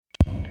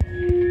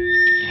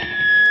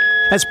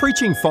Has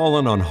preaching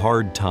fallen on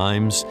hard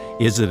times?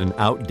 Is it an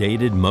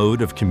outdated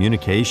mode of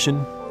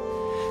communication?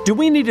 Do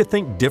we need to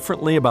think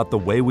differently about the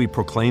way we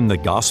proclaim the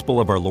gospel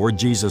of our Lord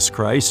Jesus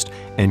Christ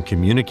and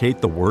communicate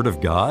the Word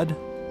of God?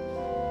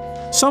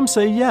 Some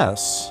say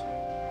yes.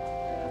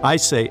 I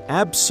say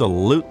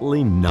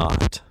absolutely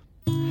not.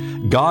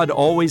 God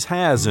always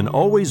has and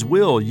always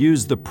will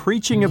use the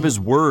preaching of His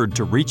Word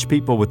to reach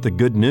people with the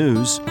good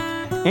news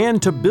and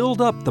to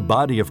build up the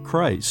body of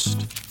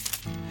Christ.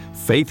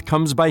 Faith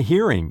comes by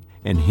hearing,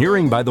 and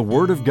hearing by the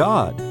Word of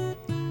God.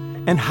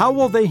 And how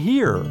will they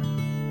hear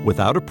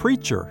without a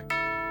preacher?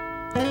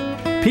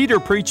 Peter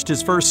preached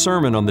his first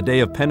sermon on the day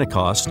of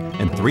Pentecost,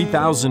 and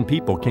 3,000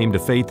 people came to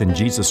faith in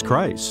Jesus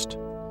Christ.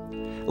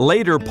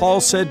 Later,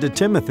 Paul said to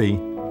Timothy,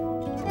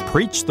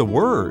 "Preach the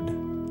Word."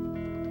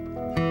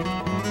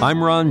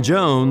 I'm Ron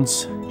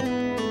Jones,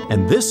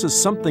 and this is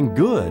Something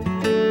Good.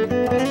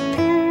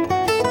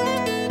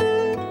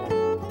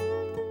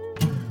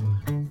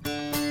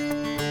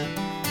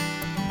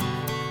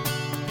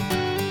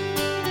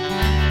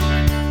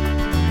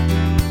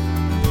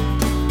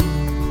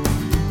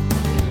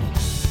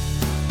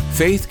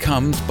 Faith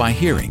comes by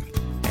hearing,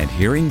 and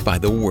hearing by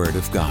the Word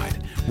of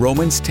God.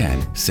 Romans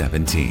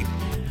 10:17.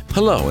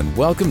 Hello and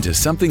welcome to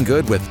Something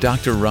Good with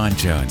Dr. Ron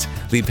Jones,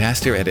 lead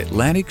pastor at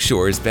Atlantic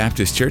Shores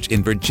Baptist Church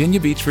in Virginia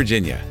Beach,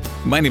 Virginia.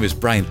 My name is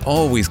Brian,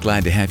 always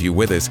glad to have you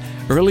with us.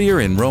 Earlier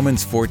in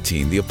Romans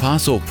 14, the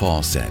Apostle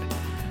Paul said,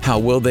 "How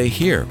will they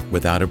hear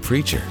without a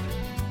preacher?"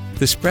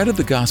 The spread of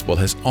the gospel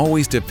has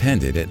always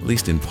depended, at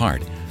least in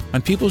part,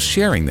 on people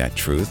sharing that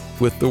truth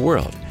with the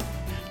world.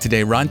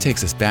 Today, Ron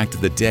takes us back to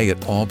the day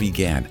it all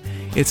began.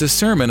 It's a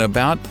sermon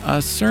about a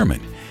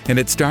sermon, and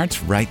it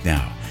starts right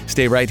now.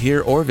 Stay right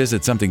here or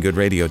visit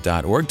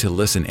somethinggoodradio.org to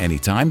listen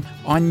anytime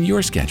on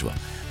your schedule.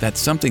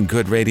 That's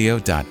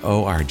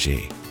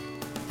somethinggoodradio.org.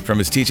 From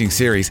his teaching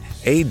series,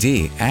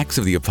 AD, Acts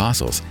of the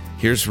Apostles,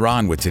 here's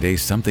Ron with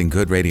today's Something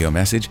Good radio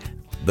message,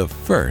 the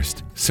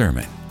first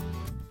sermon.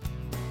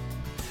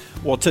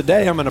 Well,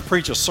 today I'm going to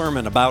preach a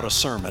sermon about a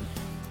sermon.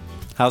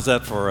 How's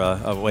that for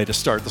a way to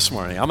start this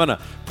morning? I'm going to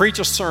preach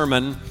a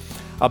sermon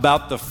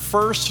about the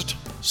first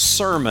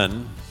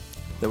sermon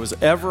that was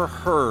ever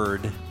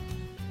heard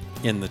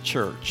in the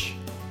church.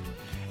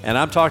 And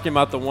I'm talking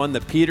about the one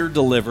that Peter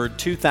delivered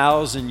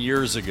 2,000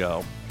 years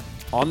ago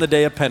on the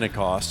day of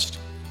Pentecost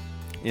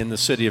in the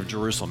city of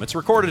Jerusalem. It's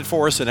recorded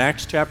for us in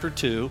Acts chapter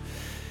 2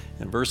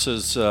 and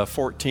verses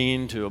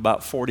 14 to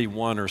about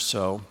 41 or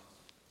so.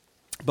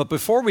 But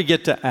before we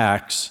get to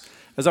Acts,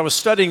 as I was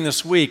studying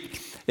this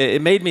week,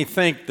 it made me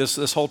think,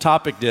 this whole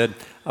topic did,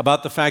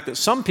 about the fact that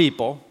some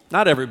people,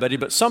 not everybody,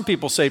 but some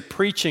people say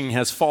preaching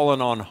has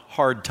fallen on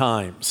hard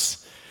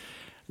times,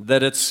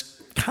 that it's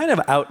kind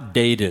of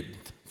outdated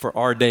for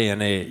our day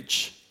and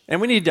age. And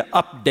we need to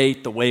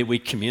update the way we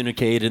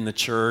communicate in the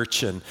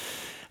church and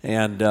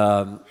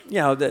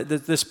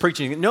this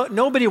preaching.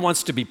 Nobody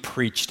wants to be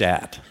preached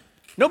at.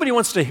 Nobody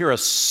wants to hear a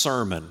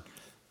sermon.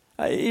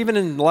 Even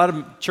in a lot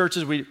of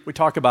churches, we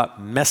talk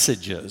about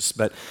messages,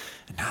 but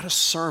not a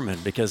sermon,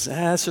 because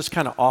it's just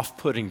kind of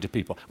off-putting to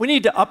people. We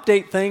need to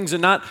update things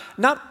and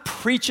not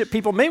preach at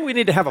people. Maybe we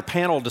need to have a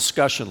panel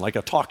discussion, like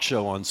a talk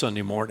show on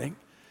Sunday morning.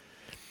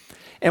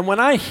 And when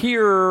I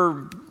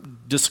hear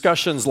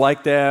discussions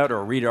like that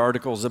or read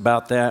articles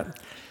about that,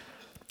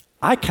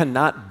 I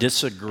cannot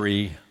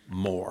disagree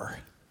more.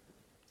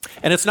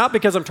 And it's not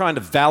because I'm trying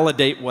to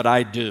validate what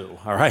I do,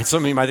 all right?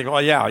 Some of you might think, well,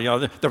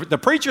 yeah, the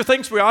preacher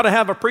thinks we ought to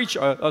have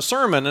a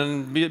sermon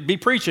and be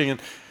preaching.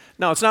 And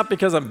no, it's not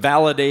because I'm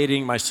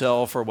validating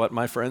myself or what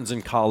my friends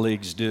and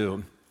colleagues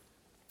do.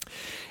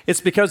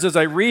 It's because as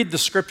I read the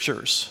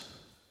scriptures,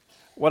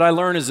 what I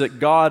learn is that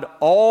God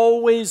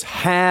always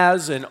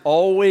has and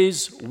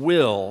always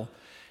will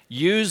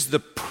use the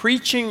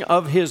preaching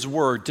of His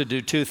Word to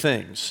do two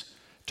things: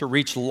 to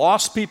reach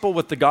lost people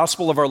with the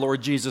gospel of our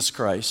Lord Jesus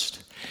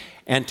Christ,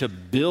 and to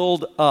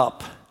build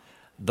up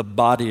the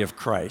body of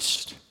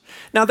Christ.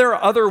 Now, there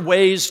are other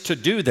ways to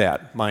do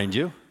that, mind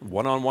you,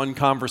 one-on-one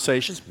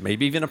conversations,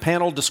 maybe even a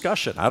panel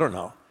discussion, I don't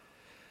know.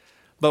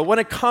 But when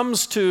it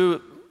comes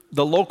to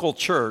the local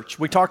church,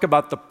 we talk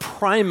about the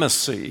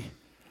primacy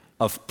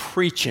of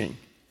preaching.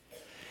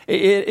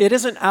 It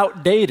isn't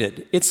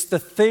outdated. It's the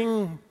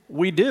thing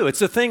we do. It's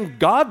the thing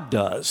God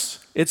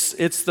does. It's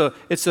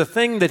the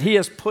thing that He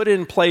has put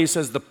in place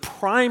as the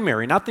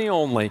primary, not the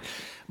only,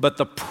 but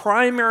the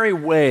primary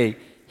way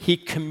He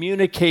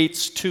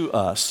communicates to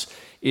us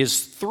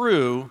is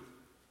through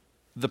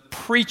the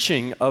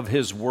preaching of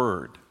His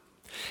Word.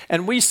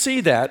 And we see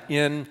that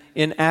in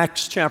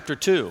Acts chapter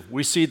 2.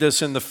 We see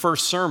this in the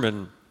first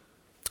sermon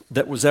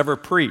that was ever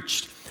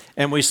preached.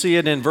 And we see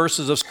it in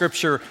verses of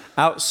Scripture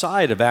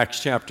outside of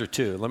Acts chapter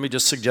 2. Let me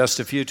just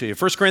suggest a few to you.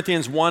 1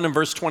 Corinthians 1 and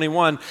verse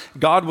 21,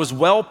 God was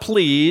well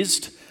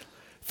pleased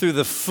through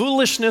the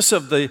foolishness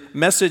of the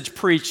message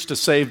preached to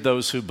save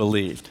those who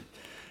believed.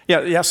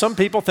 Yeah, some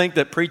people think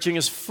that preaching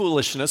is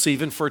foolishness,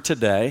 even for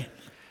today.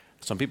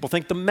 Some people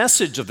think the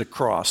message of the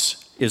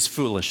cross is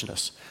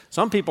foolishness.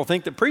 Some people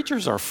think that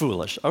preachers are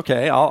foolish.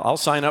 Okay, I'll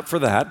sign up for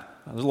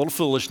that. There's a little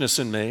foolishness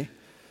in me.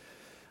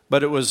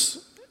 but it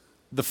was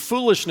the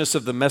foolishness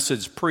of the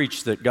message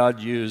preached that God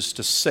used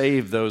to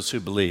save those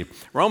who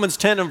believe. Romans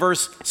 10 and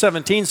verse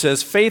 17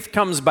 says, faith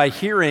comes by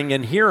hearing,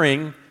 and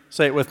hearing,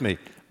 say it with me,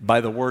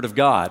 by the word of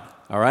God,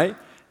 all right?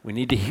 We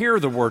need to hear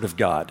the word of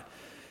God,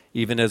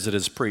 even as it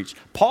is preached.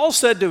 Paul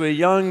said to a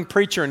young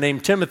preacher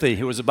named Timothy,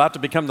 who was about to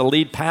become the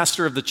lead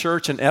pastor of the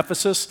church in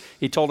Ephesus,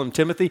 he told him,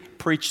 Timothy,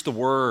 preach the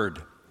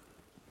word.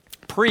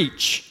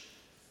 Preach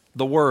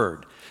the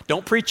word.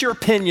 Don't preach your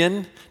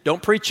opinion.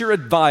 Don't preach your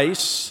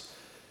advice.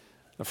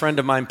 A friend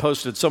of mine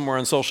posted somewhere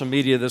on social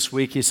media this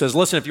week, he says,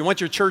 listen, if you want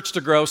your church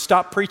to grow,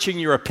 stop preaching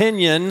your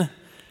opinion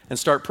and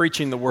start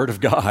preaching the word of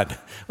God.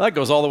 Well, that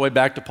goes all the way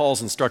back to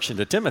Paul's instruction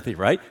to Timothy,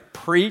 right?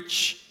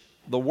 Preach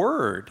the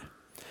word.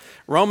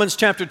 Romans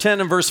chapter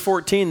 10 and verse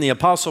 14, the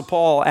Apostle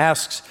Paul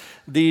asks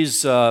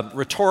these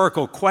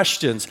rhetorical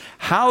questions.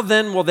 How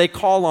then will they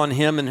call on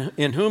him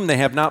in whom they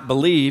have not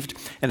believed?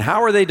 And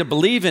how are they to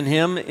believe in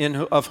him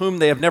of whom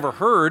they have never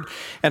heard?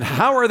 And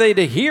how are they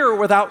to hear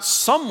without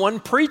someone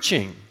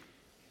preaching?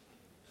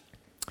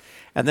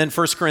 And then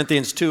 1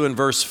 Corinthians 2 and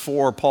verse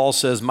 4, Paul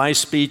says, my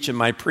speech and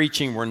my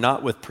preaching were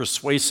not with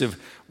persuasive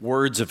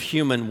words of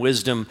human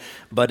wisdom,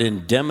 but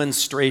in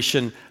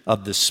demonstration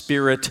of the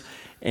Spirit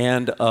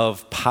and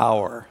of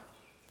power.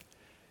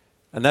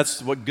 And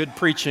that's what good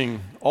preaching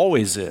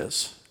always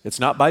is. It's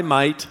not by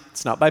might,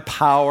 it's not by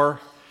power.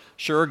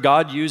 Sure,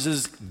 God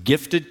uses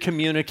gifted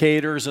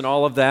communicators and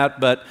all of that,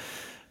 but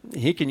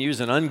he can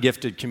use an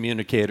ungifted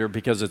communicator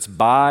because it's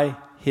by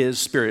his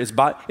Spirit.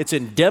 It's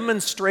in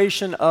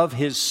demonstration of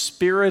his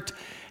Spirit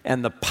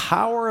and the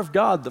power of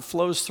God that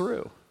flows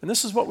through. And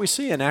this is what we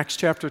see in Acts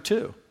chapter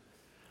 2.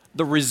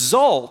 The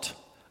result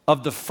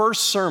of the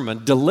first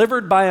sermon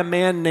delivered by a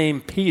man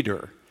named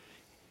Peter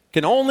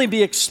can only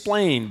be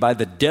explained by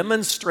the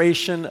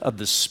demonstration of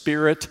the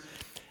Spirit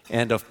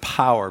and of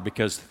power,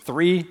 because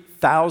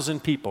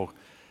 3,000 people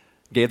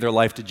gave their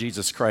life to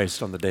Jesus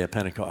Christ on the day of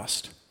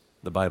Pentecost,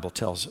 the Bible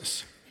tells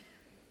us.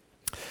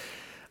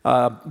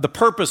 The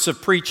purpose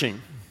of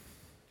preaching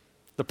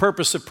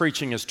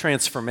is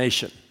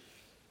transformation,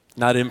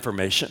 not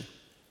information.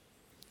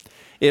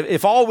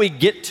 If all we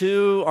get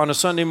to on a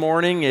Sunday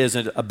morning is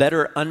a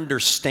better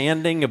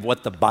understanding of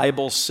what the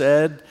Bible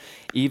said,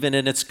 even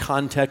in its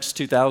context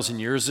 2,000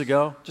 years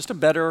ago, just a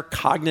better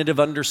cognitive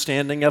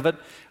understanding of it,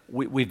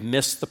 we've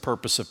missed the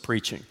purpose of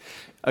preaching.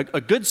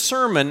 A good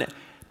sermon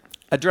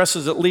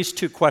addresses at least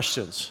two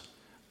questions.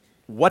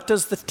 What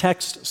does the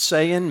text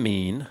say and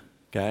mean?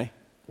 Okay?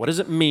 What does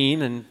it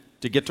mean? And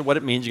to get to what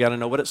it means, you got to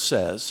know what it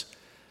says.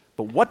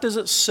 But what does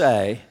it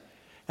say?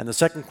 And the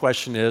second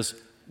question is,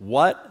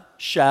 what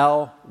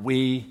shall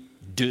we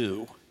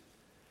do?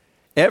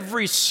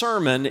 Every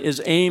sermon is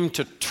aimed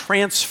to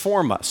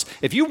transform us.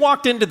 If you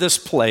walked into this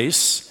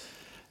place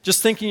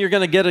just thinking you're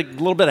going to get a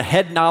little bit of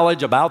head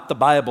knowledge about the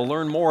Bible,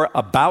 learn more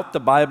about the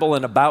Bible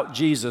and about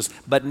Jesus,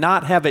 but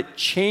not have it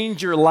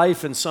change your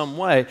life in some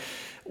way,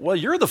 well,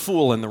 you're the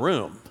fool in the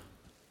room.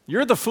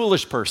 You're the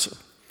foolish person.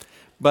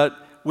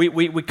 But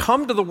we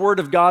come to the Word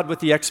of God with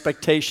the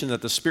expectation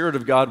that the Spirit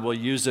of God will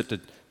use it to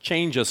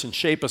change us and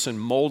shape us and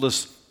mold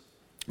us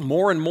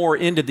more and more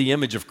into the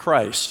image of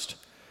Christ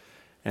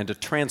and to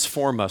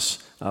transform us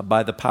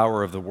by the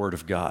power of the Word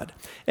of God.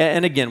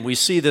 And again, we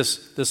see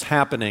this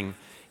happening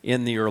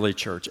in the early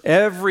church.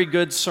 Every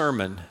good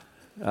sermon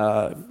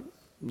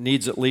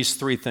needs at least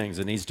three things.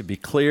 It needs to be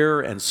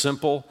clear and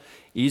simple,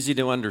 easy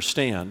to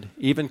understand,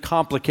 even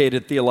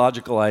complicated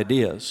theological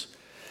ideas.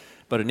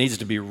 But it needs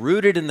to be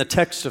rooted in the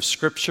text of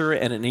Scripture,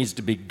 and it needs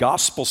to be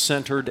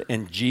gospel-centered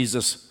and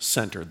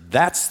Jesus-centered.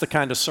 That's the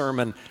kind of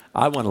sermon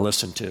I want to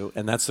listen to,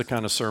 and that's the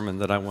kind of sermon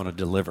that I want to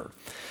deliver.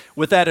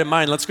 With that in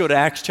mind, let's go to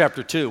Acts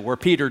chapter 2, where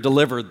Peter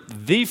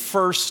delivered the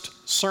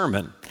first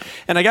sermon.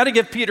 And I got to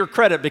give Peter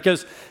credit,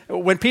 because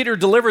when Peter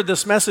delivered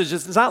this message,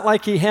 it's not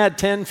like he had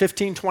 10,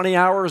 15, 20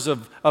 hours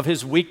of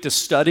his week to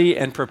study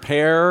and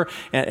prepare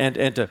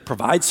and to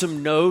provide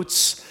some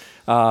notes.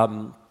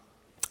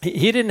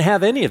 He didn't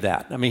have any of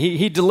that. I mean,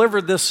 he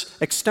delivered this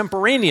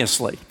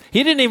extemporaneously.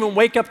 He didn't even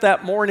wake up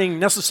that morning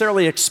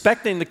necessarily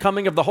expecting the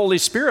coming of the Holy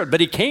Spirit, but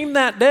he came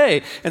that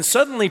day, and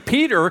suddenly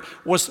Peter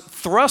was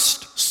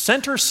thrust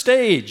center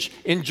stage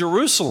in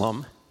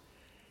Jerusalem,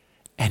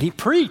 and he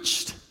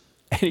preached.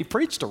 And he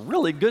preached a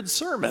really good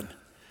sermon.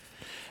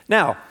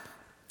 Now,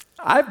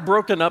 I've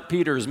broken up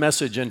Peter's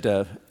message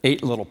into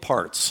 8 little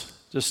parts,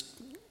 just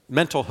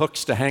mental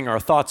hooks to hang our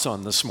thoughts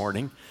on this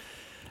morning.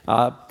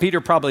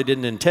 Peter probably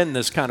didn't intend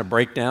this kind of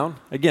breakdown.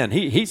 Again,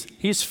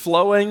 he's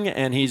flowing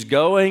and he's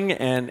going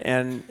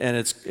and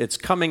it's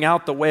coming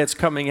out the way it's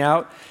coming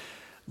out.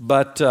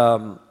 But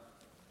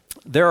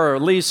there are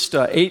at least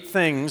 8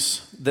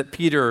 things that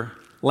Peter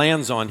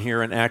lands on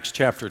here in Acts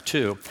chapter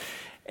 2.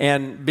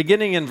 And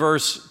beginning in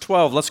verse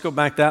 12, let's go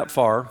back that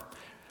far.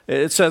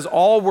 It says,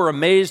 all were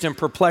amazed and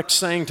perplexed,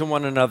 saying to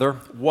one another,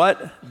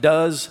 what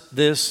does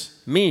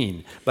this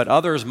mean? But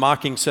others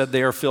mocking said,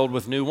 they are filled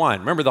with new wine.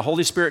 Remember, the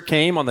Holy Spirit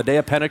came on the day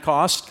of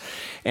Pentecost,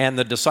 and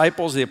the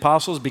disciples, the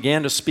apostles,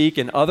 began to speak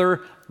in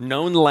other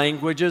known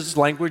languages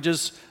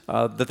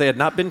that they had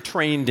not been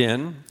trained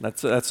in.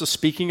 That's the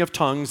speaking of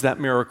tongues, that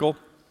miracle.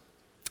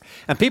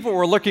 And people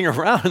were looking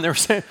around and they were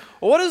saying,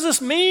 well, what does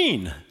this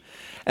mean?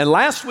 And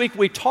last week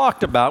we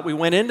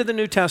went into the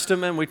New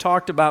Testament, we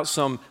talked about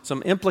some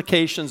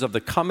implications of the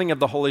coming of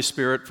the Holy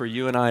Spirit for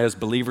you and I as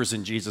believers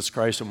in Jesus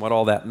Christ and what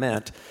all that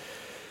meant.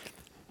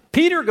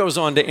 Peter goes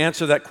on to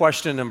answer that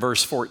question in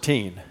verse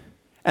 14.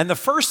 And the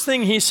first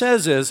thing he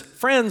says is,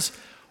 friends,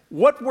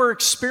 what we're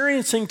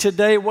experiencing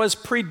today was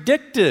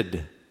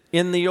predicted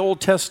in the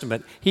Old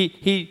Testament.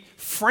 He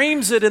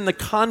frames it in the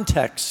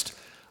context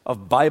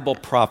of Bible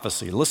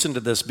prophecy. Listen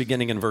to this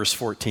beginning in verse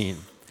 14.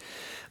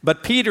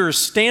 But Peter,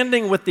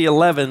 standing with the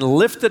 11,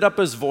 lifted up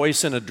his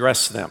voice and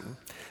addressed them.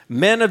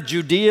 Men of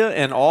Judea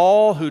and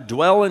all who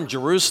dwell in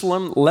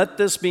Jerusalem, let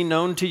this be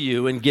known to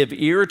you and give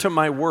ear to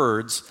my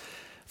words.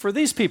 For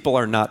these people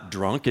are not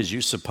drunk, as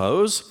you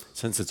suppose,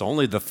 since it's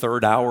only the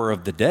third hour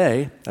of the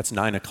day. That's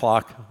 9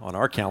 o'clock on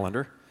our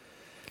calendar.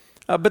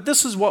 But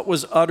this is what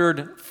was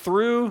uttered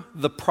through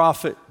the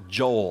prophet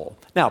Joel.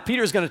 Now,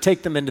 Peter's going to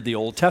take them into the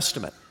Old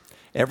Testament.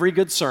 Every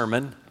good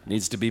sermon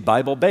needs to be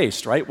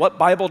Bible-based, right? What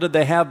Bible did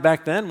they have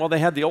back then? Well, they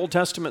had the Old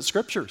Testament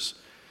scriptures,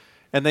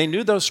 and they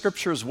knew those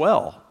scriptures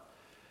well.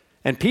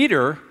 And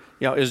Peter,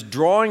 is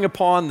drawing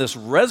upon this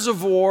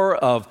reservoir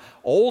of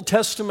Old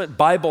Testament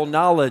Bible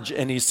knowledge,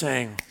 and he's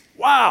saying,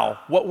 wow,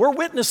 what we're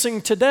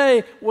witnessing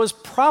today was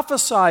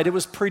prophesied. It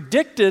was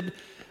predicted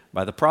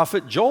by the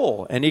prophet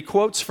Joel. And he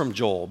quotes from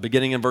Joel,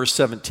 beginning in verse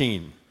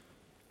 17.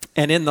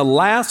 And in the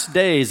last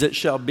days it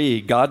shall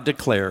be, God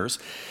declares,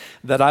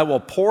 that I will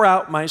pour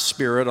out my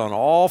spirit on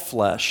all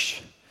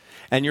flesh,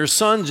 and your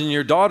sons and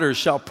your daughters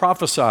shall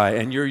prophesy,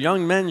 and your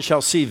young men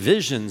shall see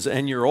visions,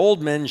 and your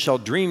old men shall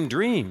dream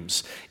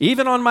dreams.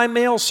 Even on my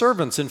male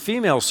servants and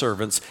female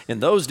servants,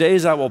 in those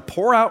days I will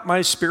pour out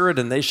my spirit,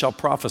 and they shall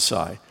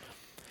prophesy.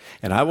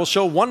 And I will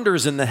show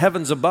wonders in the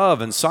heavens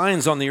above and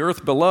signs on the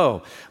earth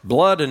below,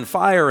 blood and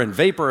fire and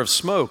vapor of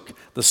smoke.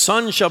 The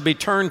sun shall be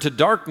turned to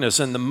darkness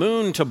and the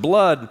moon to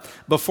blood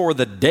before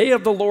the day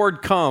of the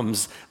Lord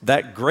comes,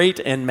 that great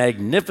and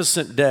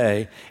magnificent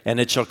day. And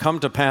it shall come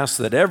to pass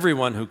that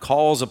everyone who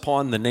calls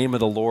upon the name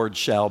of the Lord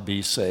shall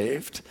be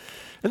saved.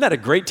 Isn't that a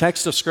great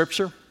text of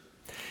Scripture?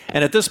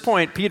 And at this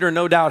point, Peter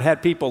no doubt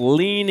had people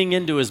leaning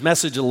into his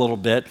message a little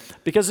bit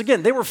because,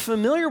 again, they were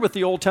familiar with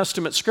the Old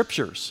Testament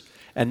Scriptures.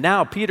 And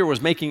now Peter was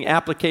making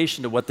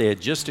application to what they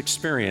had just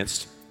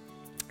experienced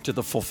to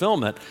the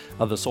fulfillment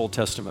of this Old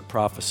Testament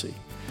prophecy.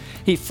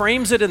 He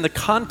frames it in the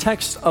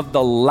context of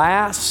the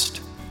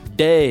last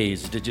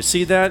days. Did you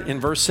see that in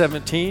verse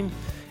 17?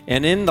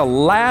 And in the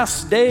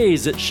last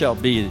days it shall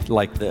be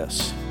like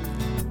this.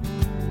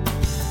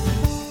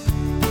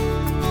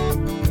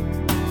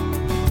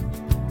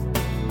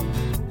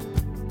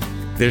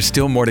 There's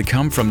still more to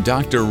come from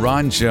Dr.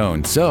 Ron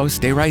Jones, so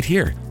stay right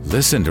here.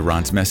 Listen to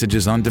Ron's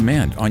messages on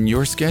demand on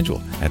your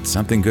schedule at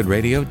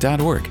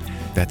somethinggoodradio.org.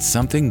 That's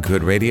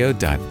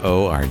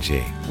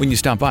somethinggoodradio.org. When you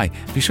stop by,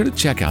 be sure to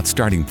check out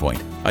Starting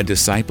Point, A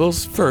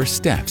Disciple's First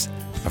Steps,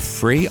 a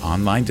free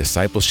online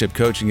discipleship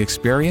coaching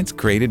experience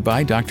created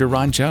by Dr.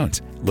 Ron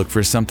Jones. Look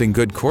for Something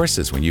Good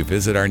courses when you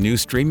visit our new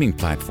streaming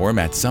platform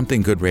at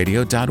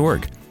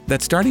somethinggoodradio.org.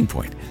 That's Starting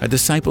Point, A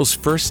Disciple's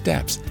First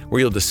Steps, where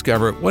you'll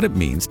discover what it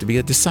means to be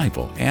a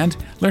disciple and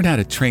learn how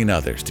to train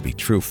others to be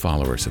true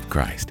followers of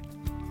Christ.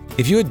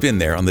 If you had been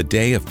there on the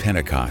day of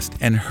Pentecost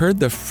and heard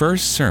the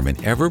first sermon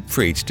ever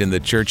preached in the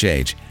church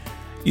age,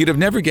 you'd have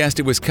never guessed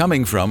it was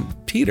coming from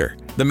Peter.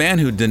 The man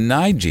who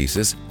denied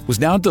Jesus was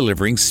now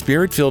delivering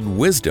Spirit-filled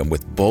wisdom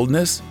with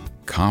boldness,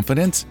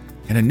 confidence,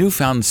 and a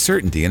newfound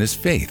certainty in his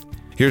faith.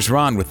 Here's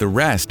Ron with the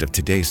rest of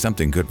today's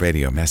Something Good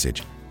Radio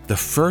message, the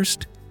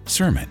first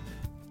sermon.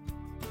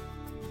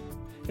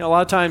 A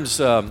lot of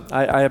times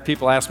I have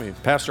people ask me,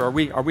 Pastor, are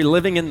we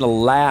living in the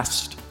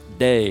last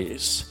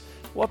days?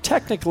 Well,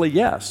 technically,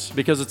 yes,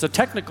 because it's a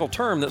technical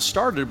term that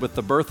started with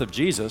the birth of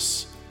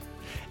Jesus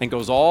and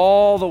goes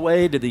all the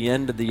way to the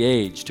end of the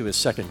age, to his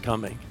second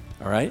coming,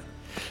 all right?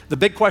 The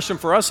big question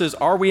for us is,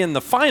 are we in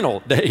the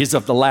final days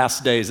of the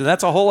last days? And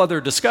that's a whole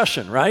other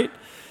discussion, right?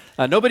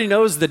 Nobody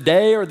knows the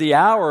day or the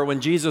hour when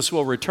Jesus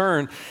will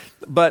return,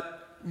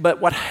 but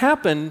what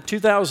happened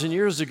 2,000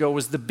 years ago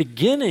was the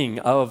beginning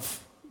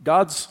of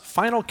God's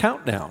final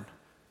countdown,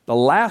 the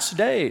last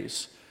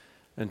days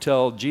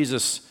until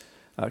Jesus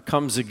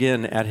comes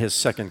again at his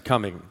second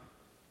coming.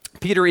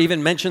 Peter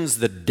even mentions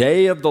the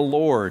day of the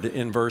Lord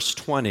in verse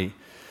 20.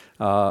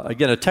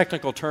 Again, a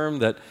technical term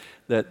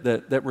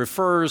that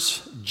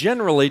refers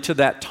generally to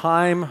that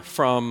time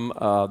from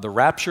the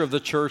rapture of the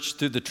church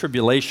through the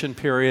tribulation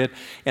period,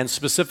 and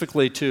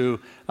specifically to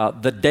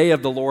the day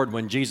of the Lord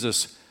when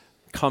Jesus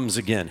comes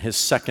again, his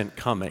second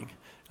coming,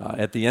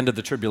 at the end of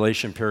the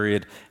tribulation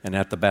period and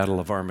at the Battle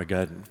of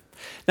Armageddon.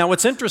 Now,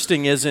 what's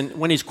interesting is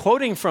when he's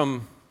quoting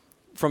from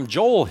from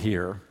Joel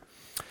here,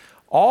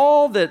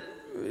 all that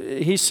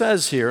he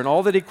says here and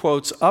all that he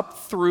quotes up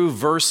through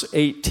verse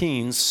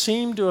 18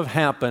 seem to have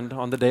happened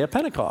on the day of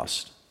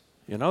Pentecost.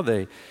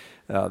 They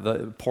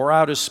pour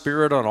out his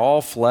Spirit on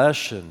all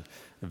flesh, and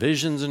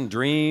visions and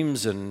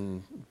dreams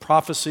and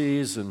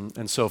prophecies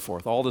and so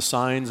forth, all the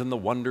signs and the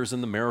wonders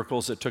and the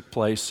miracles that took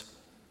place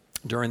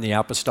during the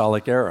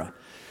apostolic era.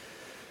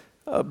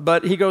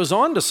 But he goes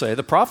on to say,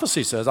 the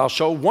prophecy says, I'll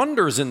show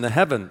wonders in the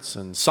heavens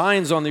and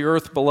signs on the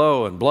earth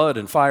below, and blood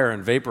and fire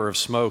and vapor of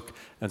smoke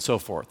and so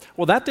forth.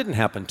 Well, that didn't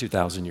happen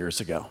 2,000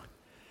 years ago.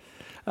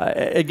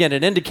 Again,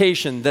 an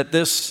indication that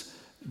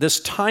this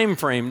time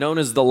frame known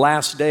as the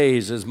last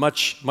days is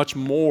much, much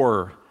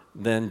more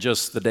than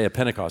just the day of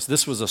Pentecost.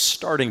 This was a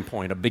starting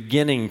point, a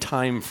beginning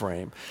time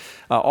frame.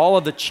 All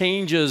of the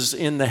changes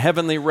in the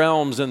heavenly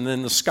realms and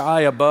in the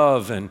sky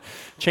above, and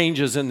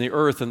changes in the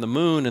earth and the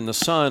moon and the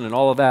sun and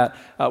all of that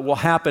will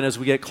happen as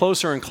we get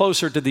closer and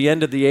closer to the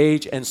end of the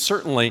age, and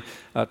certainly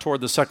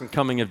toward the second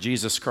coming of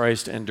Jesus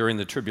Christ and during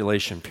the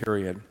tribulation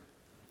period.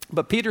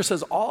 But Peter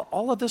says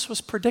all of this was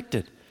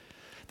predicted.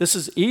 This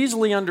is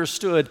easily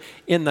understood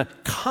in the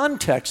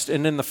context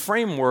and in the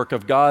framework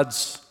of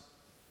God's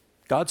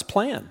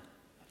plan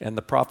and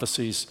the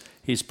prophecies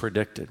he's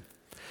predicted.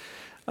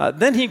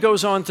 Then he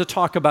goes on to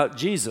talk about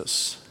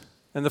Jesus.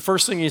 And the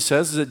first thing he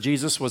says is that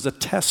Jesus was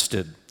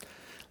attested.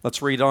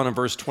 Let's read on in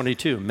verse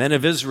 22. Men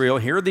of Israel,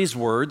 hear these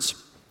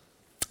words.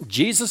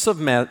 Jesus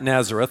of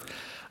Nazareth,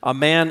 a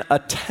man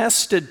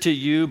attested to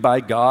you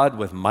by God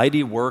with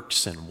mighty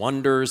works and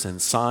wonders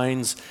and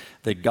signs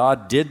that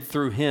God did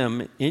through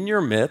him in your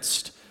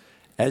midst,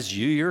 as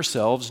you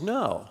yourselves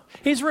know.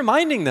 He's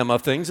reminding them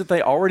of things that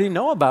they already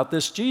know about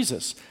this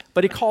Jesus,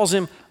 but he calls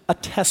him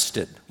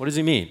attested. What does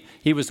he mean?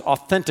 He was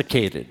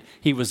authenticated.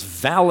 He was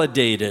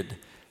validated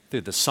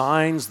through the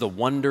signs, the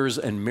wonders,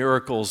 and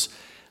miracles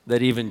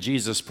that even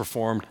Jesus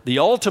performed. The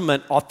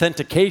ultimate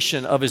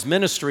authentication of his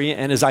ministry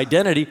and his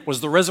identity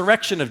was the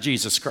resurrection of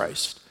Jesus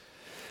Christ.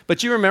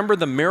 But you remember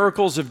the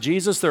miracles of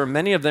Jesus? There are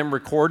many of them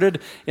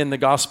recorded in the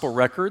gospel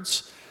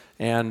records,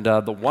 and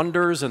the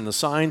wonders and the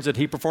signs that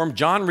he performed.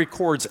 John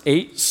records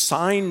 8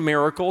 sign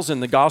miracles in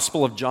the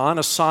Gospel of John,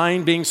 a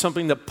sign being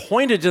something that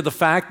pointed to the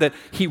fact that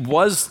he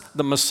was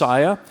the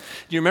Messiah.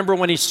 Do you remember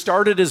when he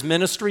started his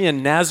ministry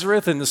in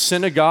Nazareth in the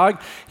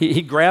synagogue?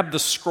 He grabbed the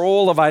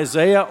scroll of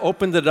Isaiah,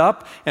 opened it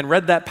up, and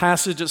read that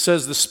passage that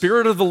says, "The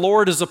Spirit of the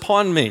Lord is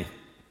upon me,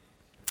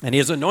 and he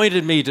has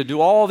anointed me to do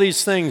all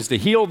these things, to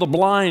heal the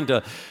blind,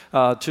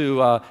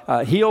 to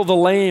heal the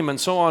lame," and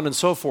so on and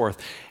so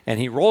forth. And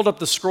he rolled up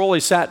the scroll, he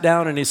sat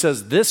down, and he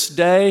says, "This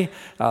day,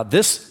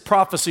 this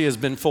prophecy has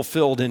been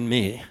fulfilled in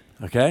me."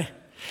 Okay?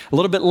 A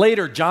little bit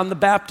later, John the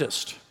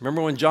Baptist.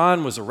 Remember when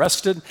John was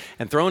arrested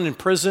and thrown in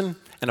prison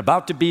and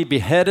about to be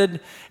beheaded?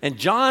 And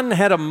John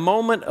had a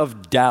moment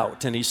of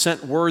doubt, and he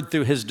sent word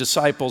through his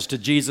disciples to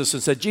Jesus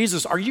and said,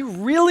 "Jesus, are you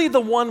really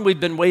the one we've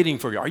been waiting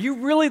for? Are you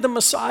really the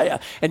Messiah?"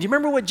 And do you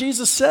remember what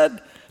Jesus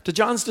said to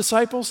John's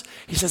disciples?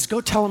 He says, "Go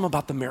tell him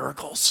about the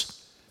miracles,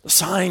 the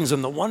signs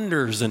and the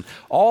wonders and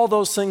all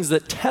those things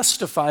that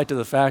testify to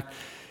the fact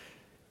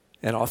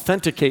and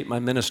authenticate my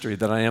ministry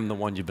that I am the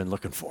one you've been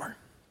looking for."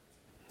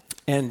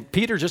 And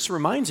Peter just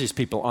reminds these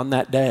people on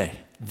that day,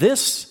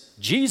 this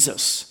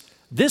Jesus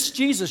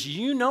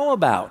you know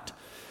about,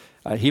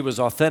 he was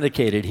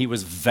authenticated, he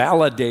was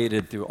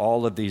validated through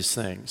all of these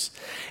things.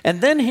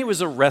 And then he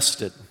was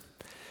arrested.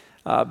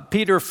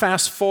 Peter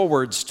fast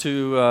forwards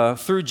to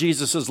through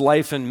Jesus'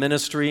 life and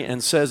ministry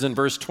and says in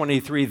verse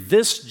 23,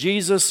 "This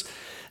Jesus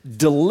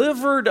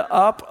delivered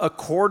up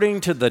according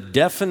to the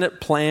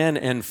definite plan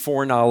and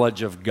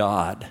foreknowledge of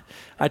God."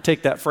 I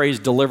take that phrase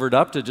 "delivered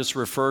up" to just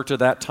refer to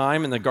that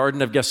time in the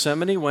Garden of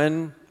Gethsemane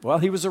when, well,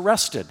 he was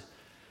arrested.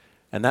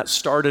 And that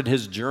started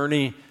his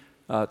journey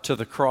to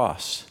the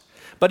cross.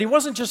 But he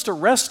wasn't just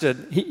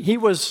arrested, he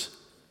was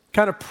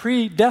kind of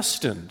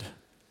predestined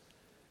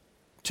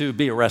to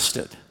be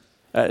arrested.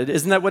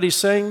 Isn't that what he's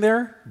saying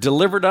there?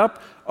 Delivered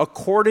up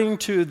according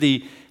to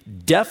the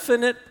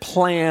definite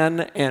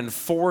plan and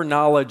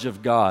foreknowledge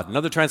of God.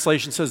 Another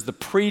translation says the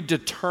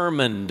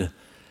predetermined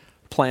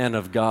plan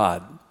of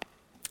God.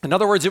 In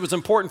other words, it was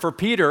important for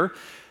Peter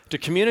to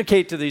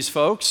communicate to these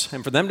folks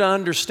and for them to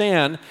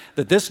understand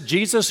that this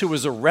Jesus who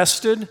was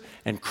arrested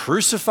and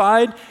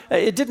crucified,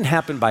 it didn't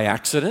happen by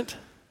accident,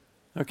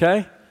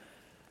 okay?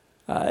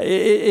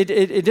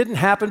 It didn't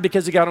happen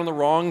because he got on the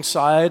wrong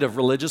side of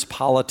religious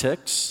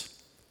politics.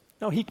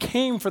 No, he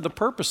came for the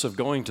purpose of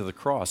going to the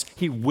cross.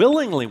 He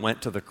willingly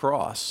went to the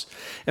cross.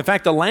 In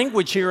fact, the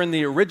language here in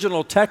the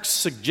original text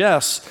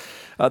suggests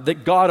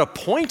that God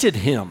appointed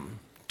him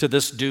to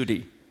this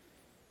duty.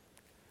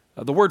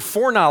 The word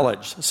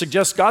foreknowledge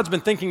suggests God's been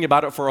thinking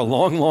about it for a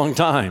long, long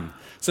time,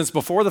 since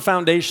before the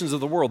foundations of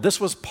the world. This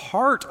was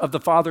part of the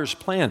Father's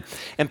plan.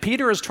 And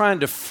Peter is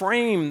trying to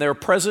frame their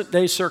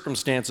present-day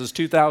circumstances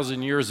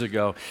 2,000 years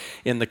ago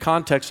in the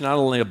context not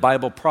only of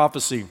Bible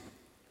prophecy,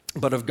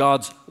 but of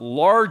God's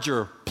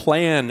larger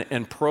plan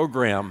and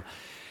program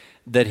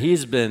that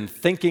he's been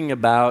thinking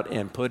about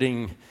and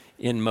putting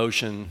in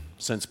motion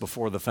since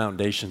before the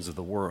foundations of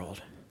the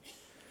world.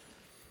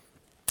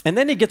 And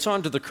then he gets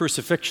on to the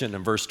crucifixion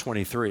in verse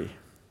 23.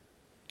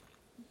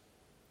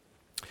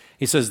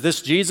 He says,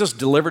 this Jesus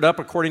delivered up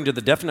according to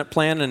the definite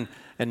plan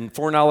and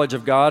foreknowledge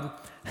of God,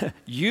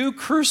 you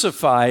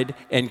crucified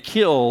and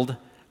killed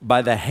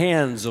by the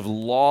hands of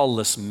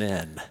lawless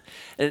men.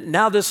 And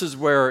now this is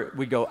where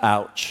we go,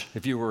 ouch.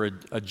 If you were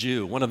a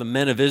Jew, one of the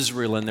men of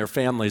Israel and their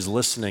families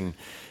listening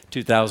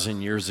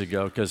 2,000 years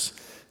ago, because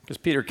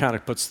Peter kind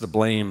of puts the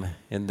blame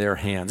in their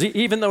hands.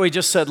 Even though he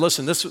just said,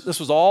 listen, this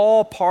was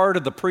all part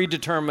of the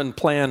predetermined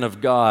plan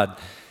of God,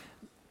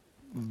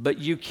 but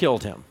you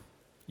killed him,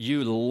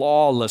 you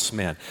lawless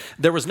man.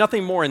 There was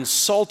nothing more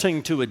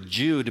insulting to a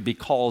Jew to be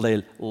called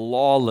a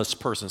lawless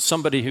person,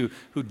 somebody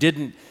who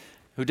didn't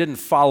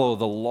follow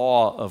the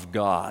law of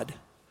God.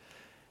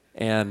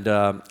 And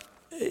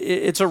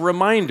it's a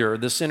reminder,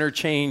 this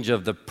interchange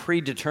of the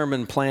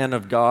predetermined plan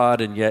of God,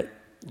 and yet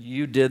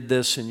you did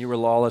this and you were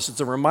lawless. It's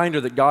a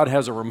reminder that God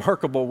has a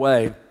remarkable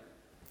way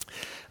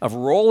of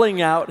rolling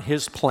out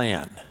his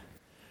plan,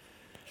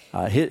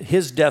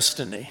 his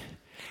destiny,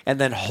 and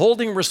then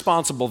holding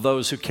responsible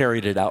those who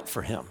carried it out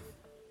for him.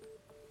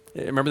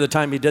 Remember the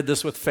time he did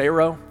this with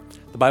Pharaoh?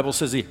 The Bible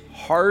says he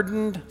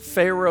hardened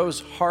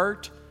Pharaoh's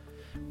heart,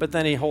 but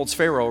then he holds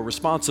Pharaoh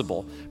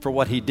responsible for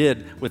what he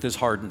did with his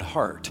hardened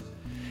heart.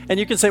 And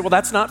you can say, well,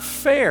 that's not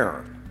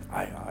fair.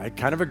 I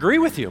kind of agree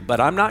with you, but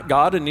I'm not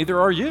God and neither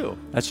are you.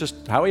 That's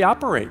just how he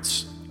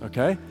operates,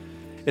 okay?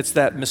 It's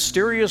that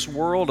mysterious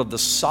world of the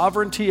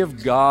sovereignty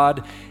of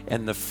God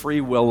and the free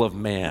will of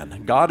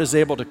man. God is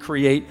able to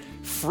create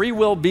free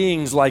will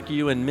beings like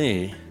you and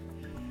me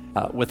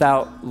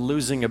without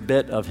losing a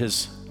bit of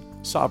his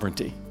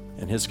sovereignty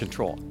and his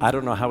control. I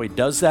don't know how he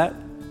does that,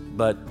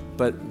 but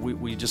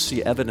we just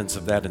see evidence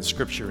of that in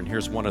Scripture, and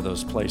here's one of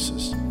those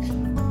places.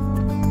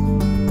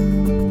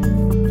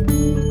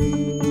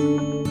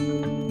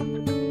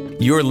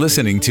 You're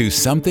listening to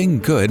Something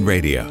Good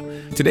Radio.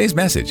 Today's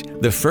message,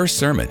 the first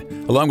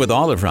sermon, along with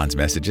all of Ron's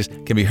messages,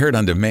 can be heard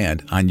on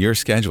demand on your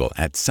schedule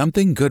at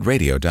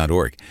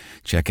somethinggoodradio.org.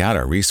 Check out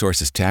our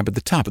resources tab at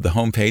the top of the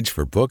homepage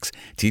for books,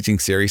 teaching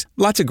series,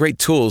 lots of great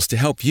tools to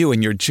help you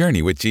in your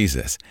journey with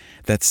Jesus.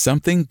 That's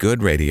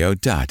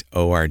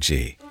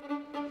somethinggoodradio.org.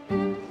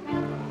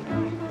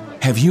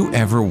 Have you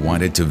ever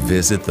wanted to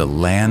visit the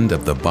land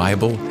of the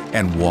Bible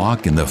and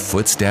walk in the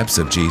footsteps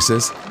of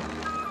Jesus?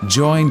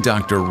 Join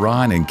Dr.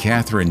 Ron and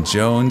Catherine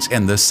Jones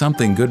and the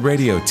Something Good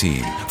Radio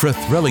team for a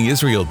thrilling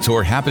Israel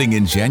tour happening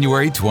in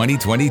January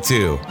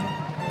 2022.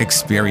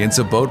 Experience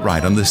a boat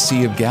ride on the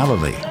Sea of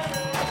Galilee.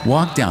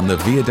 Walk down the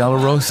Via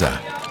Dolorosa.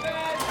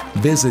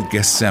 Visit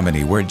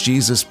Gethsemane, where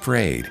Jesus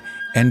prayed,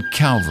 and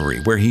Calvary,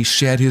 where he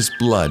shed his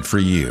blood for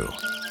you.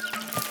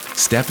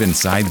 Step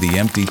inside the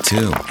empty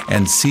tomb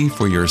and see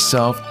for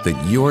yourself that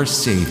your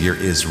Savior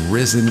is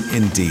risen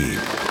indeed.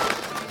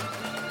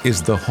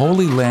 Is the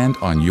Holy Land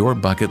on your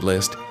bucket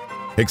list?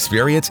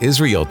 Experience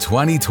Israel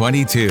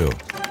 2022.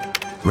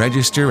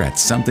 Register at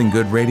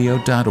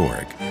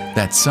somethinggoodradio.org.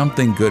 That's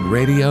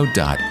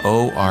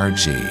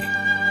somethinggoodradio.org.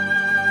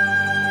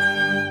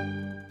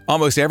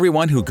 Almost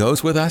everyone who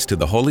goes with us to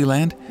the Holy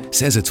Land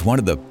says it's one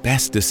of the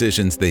best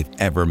decisions they've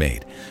ever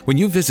made. When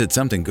you visit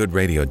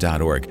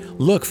somethinggoodradio.org,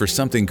 look for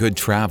Something Good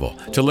Travel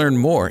to learn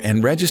more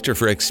and register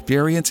for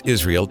Experience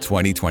Israel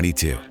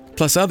 2022,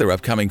 plus other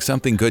upcoming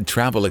Something Good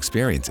travel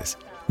experiences.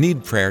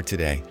 Need prayer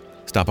today?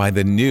 Stop by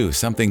the new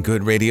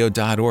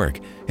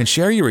somethinggoodradio.org and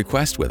share your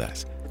request with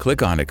us.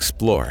 Click on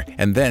Explore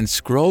and then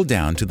scroll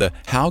down to the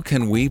How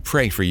Can We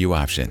Pray For You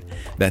option.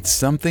 That's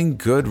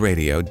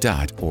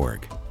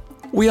somethinggoodradio.org.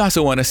 We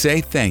also want to say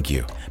thank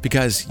you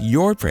because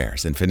your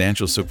prayers and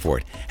financial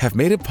support have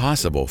made it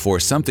possible for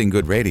Something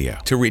Good Radio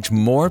to reach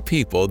more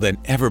people than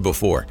ever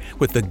before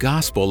with the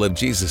gospel of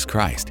Jesus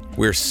Christ.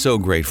 We're so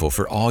grateful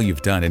for all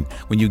you've done, and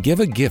when you give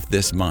a gift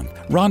this month,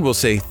 Ron will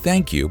say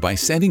thank you by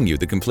sending you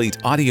the complete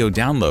audio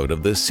download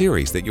of the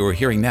series that you're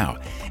hearing now,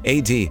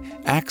 AD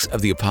Acts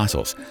of the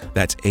Apostles.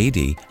 That's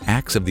AD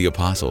Acts of the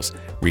Apostles.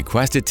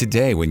 Request it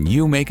today when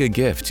you make a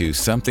gift to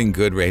Something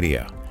Good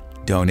Radio.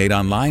 Donate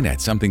online at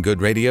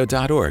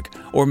somethinggoodradio.org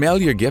or mail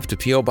your gift to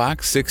P.O.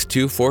 Box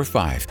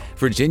 6245,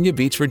 Virginia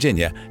Beach,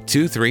 Virginia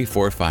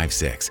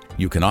 23456.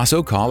 You can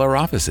also call our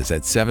offices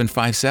at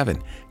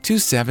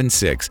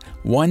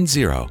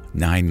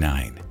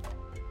 757-276-1099.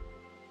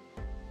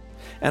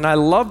 And I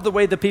love the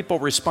way the people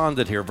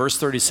responded here. Verse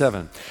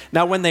 37.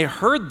 Now when they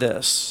heard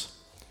this,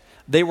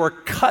 they were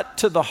cut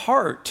to the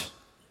heart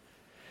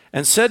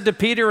and said to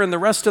Peter and the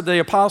rest of the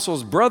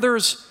apostles,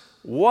 "Brothers,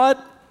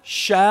 what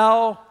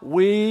shall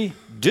we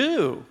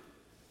do?"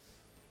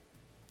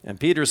 And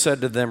Peter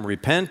said to them,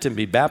 "Repent and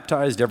be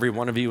baptized, every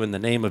one of you, in the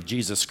name of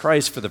Jesus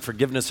Christ for the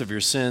forgiveness of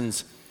your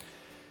sins,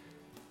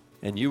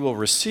 and you will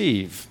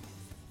receive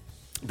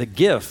the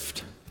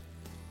gift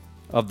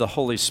of the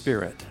Holy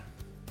Spirit."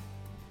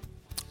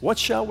 What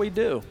shall we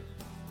do?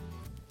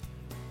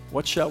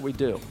 What shall we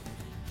do?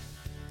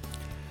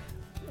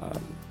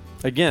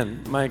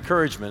 Again, my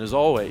encouragement is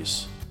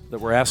always that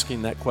we're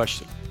asking that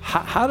question.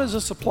 How does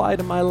this apply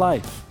to my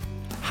life?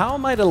 How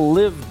am I to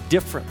live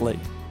differently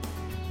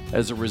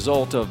as a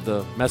result of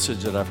the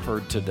message that I've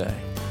heard today?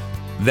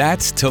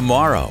 That's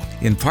tomorrow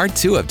in part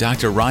 2 of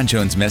Dr. Ron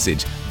Jones'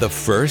 message, The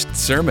First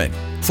Sermon.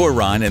 For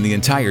Ron and the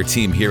entire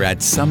team here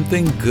at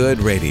Something Good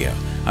Radio,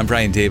 I'm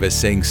Brian Davis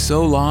saying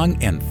so long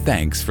and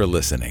thanks for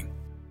listening.